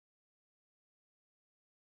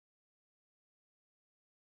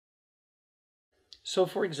So,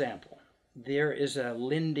 for example, there is a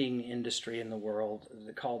lending industry in the world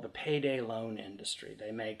called the payday loan industry.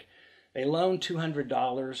 They loan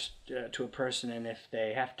 $200 to a person, and if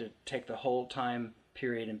they have to take the whole time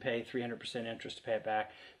period and pay 300% interest to pay it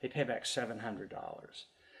back, they pay back $700.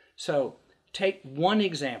 So take one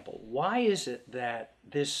example. Why is it that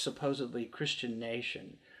this supposedly Christian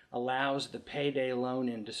nation allows the payday loan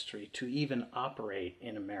industry to even operate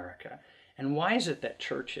in America? And why is it that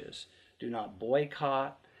churches do not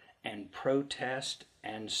boycott and protest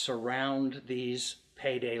and surround these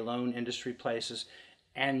payday loan industry places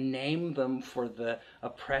and name them for the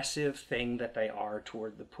oppressive thing that they are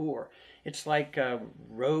toward the poor? It's like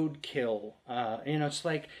roadkill.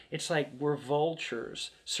 It's like we're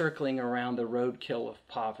vultures circling around the roadkill of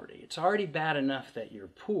poverty. It's already bad enough that you're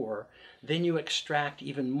poor. Then you extract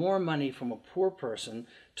even more money from a poor person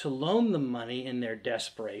to loan them money in their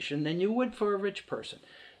desperation than you would for a rich person.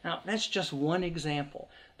 Now, that's just one example.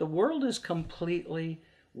 The world is completely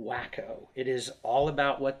wacko. It is all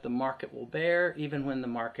about what the market will bear, even when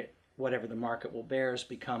whatever the market will bear has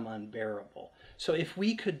become unbearable. So if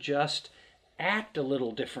we could just act a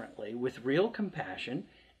little differently with real compassion,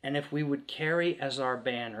 and if we would carry as our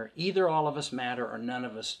banner, either all of us matter or none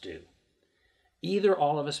of us do. Either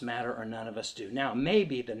all of us matter or none of us do. Now,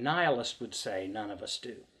 maybe the nihilist would say none of us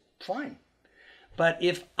do. Fine. But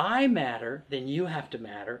if I matter, then you have to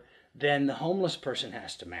matter. Then the homeless person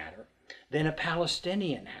has to matter. Then a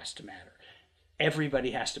Palestinian has to matter.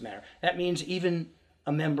 Everybody has to matter. That means even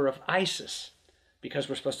a member of ISIS, because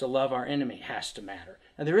we're supposed to love our enemy, has to matter.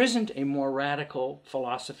 Now, there isn't a more radical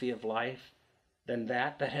philosophy of life than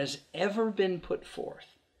that has ever been put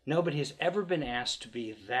forth. Nobody has ever been asked to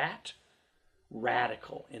be that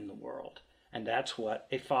radical in the world. And that's what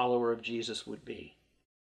a follower of Jesus would be.